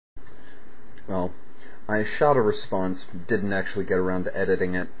Well, I shot a response, didn't actually get around to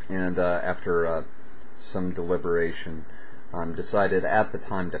editing it, and after some deliberation, decided at the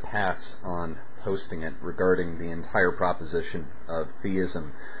time to pass on posting it regarding the entire proposition of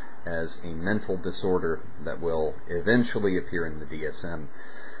theism as a mental disorder that will eventually appear in the DSM.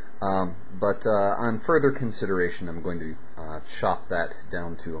 But on further consideration, I'm going to chop that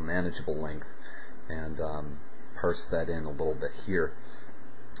down to a manageable length and parse that in a little bit here.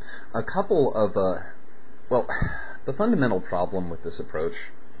 A couple of, well, the fundamental problem with this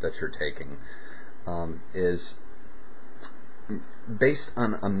approach that you're taking is based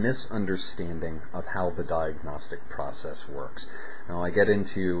on a misunderstanding of how the diagnostic process works. Now, I get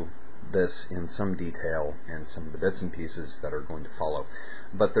into this in some detail in some of the bits and pieces that are going to follow,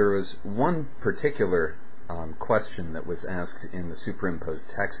 but there was one particular question that was asked in the superimposed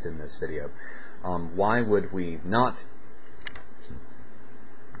text in this video. Why would we not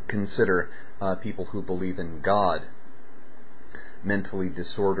consider people who believe in God mentally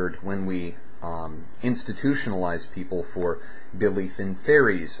disordered when we institutionalize people for belief in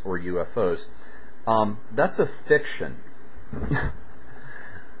fairies or UFOs? That's a fiction.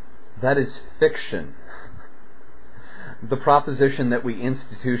 That is fiction. The proposition that we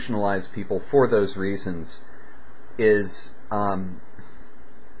institutionalize people for those reasons is,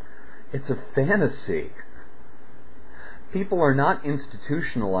 it's a fantasy. People are not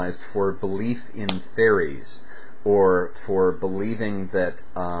institutionalized for belief in fairies or for believing that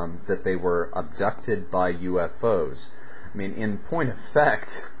that they were abducted by UFOs. I mean, in point of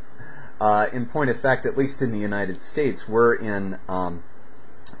fact, at least in the United States, we're in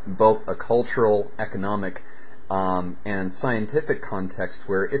both a cultural, economic, and scientific context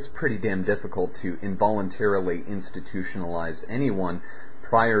where it's pretty damn difficult to involuntarily institutionalize anyone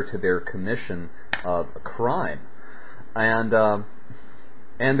prior to their commission of a crime. And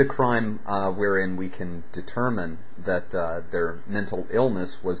a crime wherein we can determine that their mental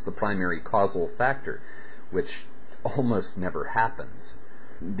illness was the primary causal factor, which almost never happens.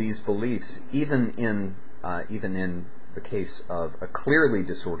 These beliefs, even in the case of a clearly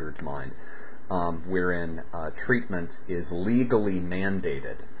disordered mind, wherein treatment is legally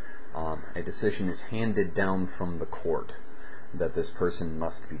mandated, a decision is handed down from the court that this person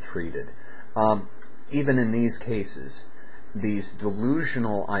must be treated. Even in these cases, these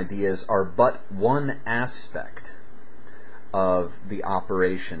delusional ideas are but one aspect of the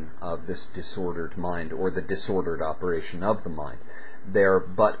operation of this disordered mind, or the disordered operation of the mind. They're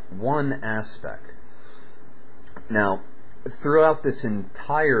but one aspect. Now, throughout this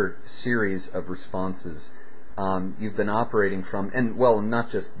entire series of responses, you've been operating from, and well, not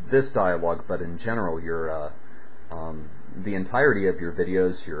just this dialogue, but in general, your the entirety of your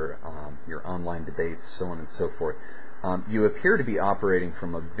videos, your online debates, so on and so forth. You appear to be operating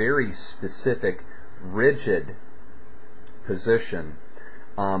from a very specific, rigid position,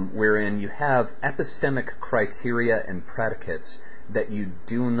 wherein you have epistemic criteria and predicates that you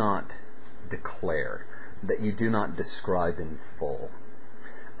do not declare, that you do not describe in full.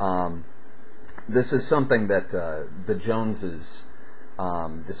 This is something that the Joneses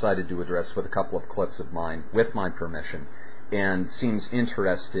decided to address with a couple of clips of mine, with my permission, and seems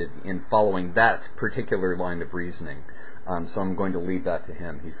interested in following that particular line of reasoning. So I'm going to leave that to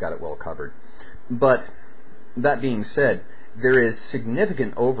him. He's got it well covered. But that being said, there is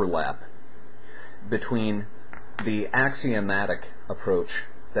significant overlap between the axiomatic approach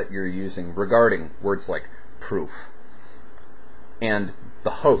that you're using regarding words like proof and the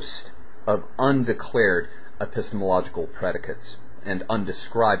host of undeclared epistemological predicates and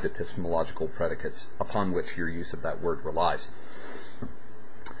undescribed epistemological predicates upon which your use of that word relies.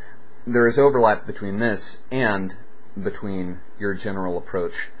 There is overlap between this and between your general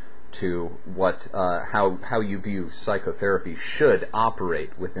approach to what how you view psychotherapy should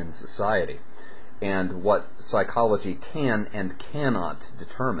operate within society, and what psychology can and cannot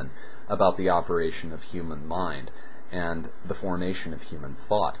determine about the operation of human mind and the formation of human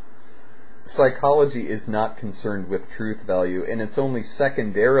thought. Psychology is not concerned with truth value, and it's only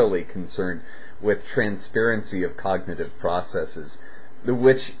secondarily concerned with transparency of cognitive processes,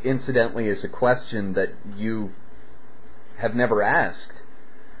 which incidentally is a question that you have never asked.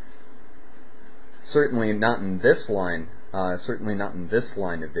 Certainly not in this line. Certainly not in this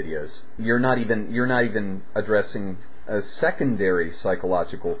line of videos. You're not even addressing secondary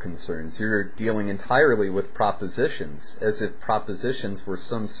psychological concerns. You're dealing entirely with propositions, as if propositions were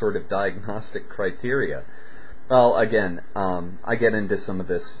some sort of diagnostic criteria. Well, again, I get into some of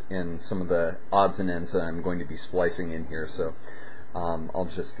this in some of the odds and ends that I'm going to be splicing in here, so I'll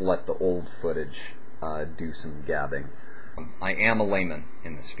just let the old footage do some gabbing. I am a layman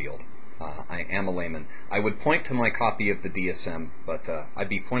in this field. I am a layman. I would point to my copy of the DSM, but I'd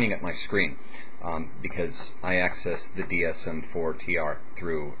be pointing at my screen because I access the DSM-4 TR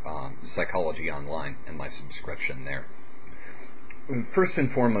through Psychology Online and my subscription there. First and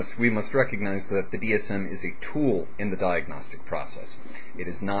foremost, we must recognize that the DSM is a tool in the diagnostic process. It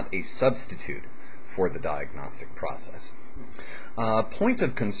is not a substitute for the diagnostic process. A point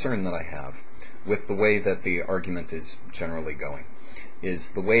of concern that I have with the way that the argument is generally going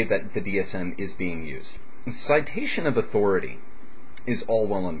is the way that the DSM is being used. Citation of authority is all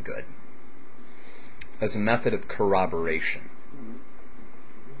well and good as a method of corroboration.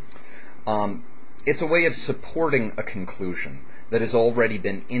 It's a way of supporting a conclusion that has already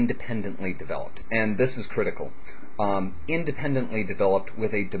been independently developed, and this is critical. Independently developed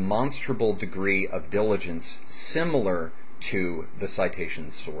with a demonstrable degree of diligence similar to the citation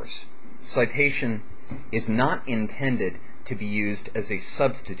source. Citation is not intended to be used as a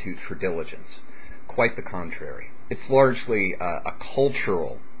substitute for diligence. Quite the contrary. It's largely a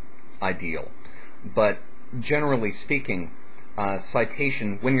cultural ideal, but generally speaking,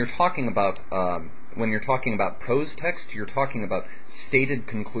 citation, when you're talking about prose text, you're talking about stated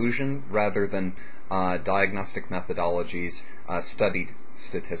conclusion rather than diagnostic methodologies, studied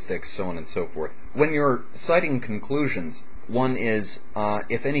statistics, so on and so forth. When you're citing conclusions, one is,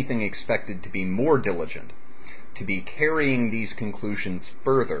 if anything, expected to be more diligent, to be carrying these conclusions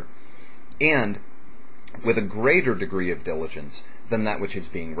further, and with a greater degree of diligence than that which is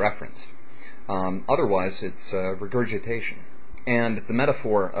being referenced. Otherwise, it's regurgitation. And the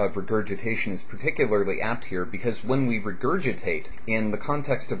metaphor of regurgitation is particularly apt here because when we regurgitate in the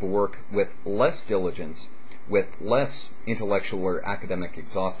context of a work with less diligence, with less intellectual or academic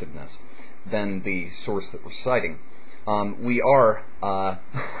exhaustiveness than the source that we're citing, we are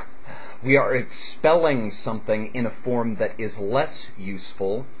expelling something in a form that is less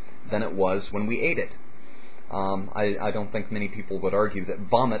useful than it was when we ate it. I don't think many people would argue that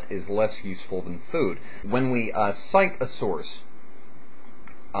vomit is less useful than food. When we cite a source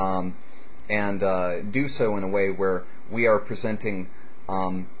and do so in a way where we are presenting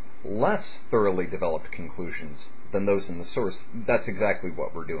less thoroughly developed conclusions than those in the source, that's exactly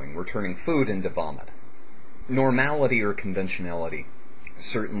what we're doing. We're turning food into vomit. Normality or conventionality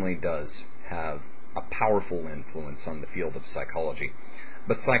certainly does have a powerful influence on the field of psychology,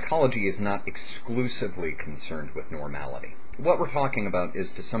 but psychology is not exclusively concerned with normality. What we're talking about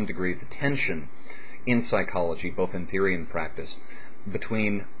is, to some degree, the tension in psychology, both in theory and practice,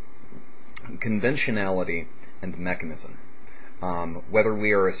 between conventionality and mechanism. Whether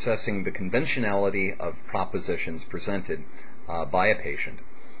we are assessing the conventionality of propositions presented by a patient,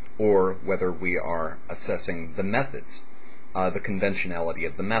 or whether we are assessing the methods, the conventionality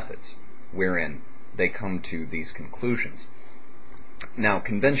of the methods, wherein they come to these conclusions. Now,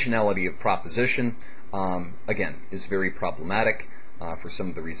 conventionality of proposition, again, is very problematic for some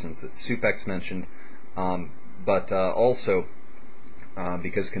of the reasons that Supex mentioned, but also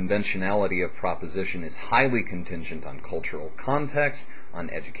because conventionality of proposition is highly contingent on cultural context, on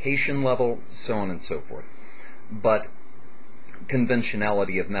education level, so on and so forth. But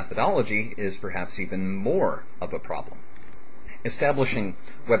conventionality of methodology is perhaps even more of a problem. Establishing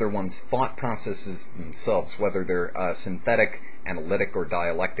whether one's thought processes themselves, whether they're synthetic, analytic, or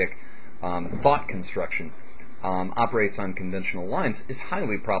dialectic thought construction, operates on conventional lines is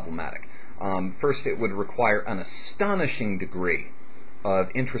highly problematic. First, it would require an astonishing degree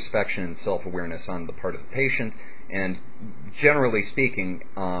of introspection and self-awareness on the part of the patient, and generally speaking,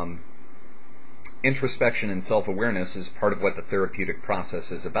 introspection and self-awareness is part of what the therapeutic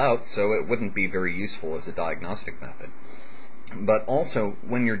process is about, so it wouldn't be very useful as a diagnostic method. But also,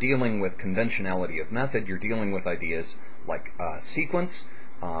 when you're dealing with conventionality of method, you're dealing with ideas like sequence,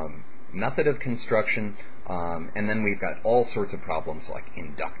 method of construction, and then we've got all sorts of problems like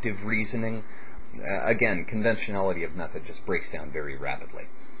inductive reasoning. Again, conventionality of method just breaks down very rapidly.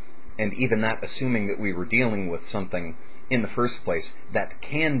 And even that, assuming that we were dealing with something in the first place that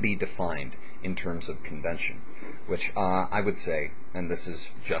can be defined in terms of convention, which I would say, and this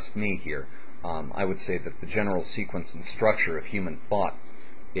is just me here, I would say that the general sequence and structure of human thought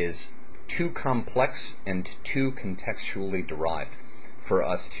is too complex and too contextually derived for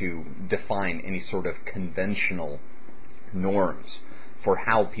us to define any sort of conventional norms for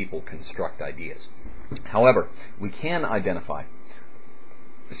how people construct ideas. However, we can identify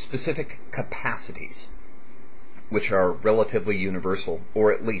specific capacities which are relatively universal,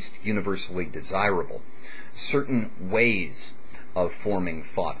 or at least universally desirable, certain ways of forming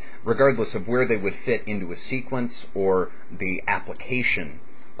thought, regardless of where they would fit into a sequence or the application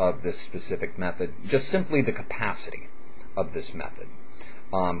of this specific method, just simply the capacity of this method.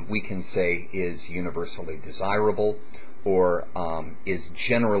 we can say is universally desirable or is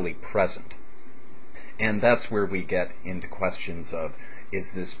generally present. And that's where we get into questions of,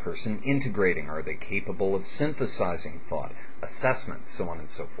 is this person integrating? Are they capable of synthesizing thought, assessment, so on and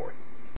so forth?